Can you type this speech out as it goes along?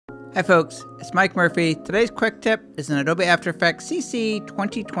Hi folks, it's Mike Murphy. Today's quick tip is in Adobe After Effects CC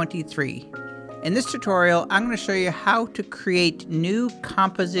 2023. In this tutorial, I'm going to show you how to create new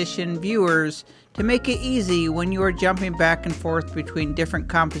composition viewers to make it easy when you are jumping back and forth between different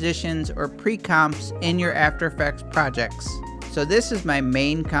compositions or pre-comps in your After Effects projects. So this is my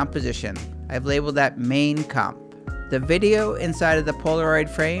main composition. I've labeled that main comp. The video inside of the Polaroid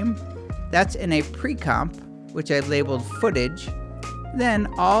frame, that's in a pre-comp, which I've labeled footage.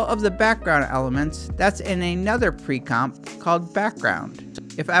 Then all of the background elements, that's in another pre-comp called background.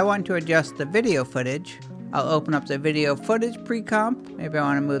 If I want to adjust the video footage, I'll open up the video footage pre-comp. Maybe I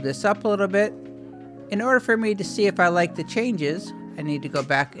want to move this up a little bit. In order for me to see if I like the changes, I need to go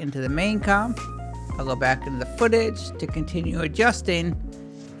back into the main comp. I'll go back into the footage to continue adjusting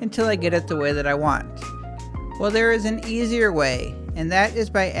until I get it the way that I want. Well, there is an easier way, and that is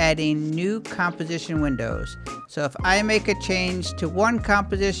by adding new composition windows. So if I make a change to one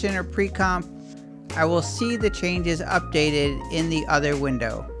composition or pre-comp, I will see the changes updated in the other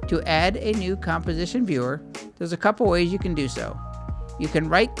window. To add a new composition viewer, there's a couple ways you can do so. You can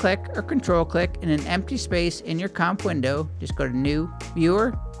right click or control click in an empty space in your comp window. Just go to New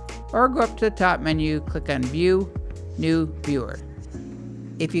Viewer, or go up to the top menu, click on View, New Viewer.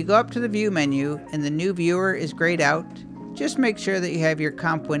 If you go up to the View menu and the new viewer is grayed out, just make sure that you have your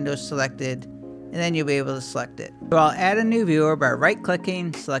comp window selected, and then you'll be able to select it. So I'll add a new viewer by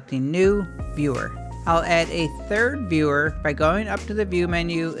right-clicking, selecting New Viewer. I'll add a third viewer by going up to the View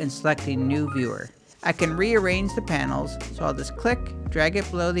menu and selecting New Viewer. I can rearrange the panels, so I'll just click, drag it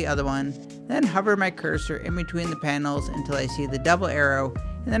below the other one, then hover my cursor in between the panels until I see the double arrow,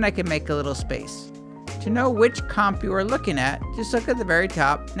 and then I can make a little space. To know which comp you are looking at, just look at the very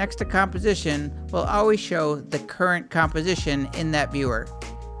top. Next to composition will always show the current composition in that viewer.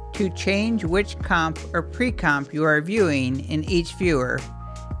 To change which comp or pre-comp you are viewing in each viewer,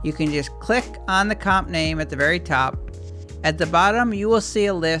 you can just click on the comp name at the very top. At the bottom, you will see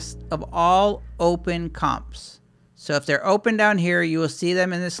a list of all open comps. So if they're open down here, you will see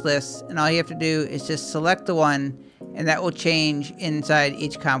them in this list, and all you have to do is just select the one, and that will change inside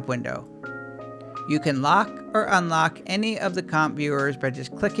each comp window. You can lock or unlock any of the comp viewers by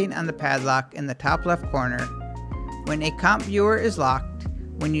just clicking on the padlock in the top left corner. When a comp viewer is locked,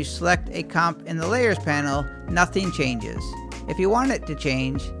 when you select a comp in the Layers panel, nothing changes. If you want it to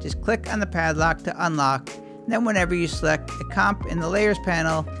change, just click on the padlock to unlock, and then whenever you select a comp in the Layers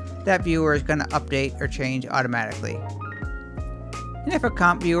panel, that viewer is going to update or change automatically. And if a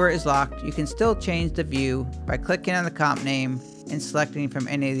comp viewer is locked, you can still change the view by clicking on the comp name and selecting from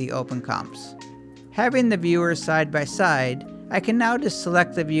any of the open comps. Having the viewers side by side, I can now just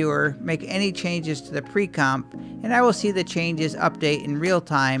select the viewer, make any changes to the pre-comp, and I will see the changes update in real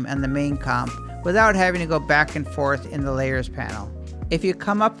time on the main comp without having to go back and forth in the Layers panel. If you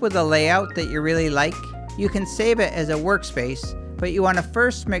come up with a layout that you really like, you can save it as a workspace, but you want to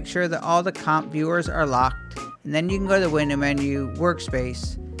first make sure that all the comp viewers are locked, and then you can go to the window menu,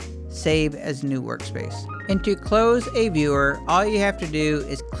 Workspace, Save as New Workspace. And to close a viewer, all you have to do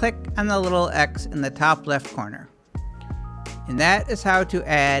is click on the little X in the top left corner. And that is how to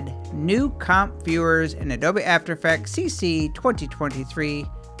add new comp viewers in Adobe After Effects CC 2023.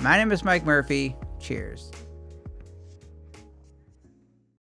 My name is Mike Murphy. Cheers.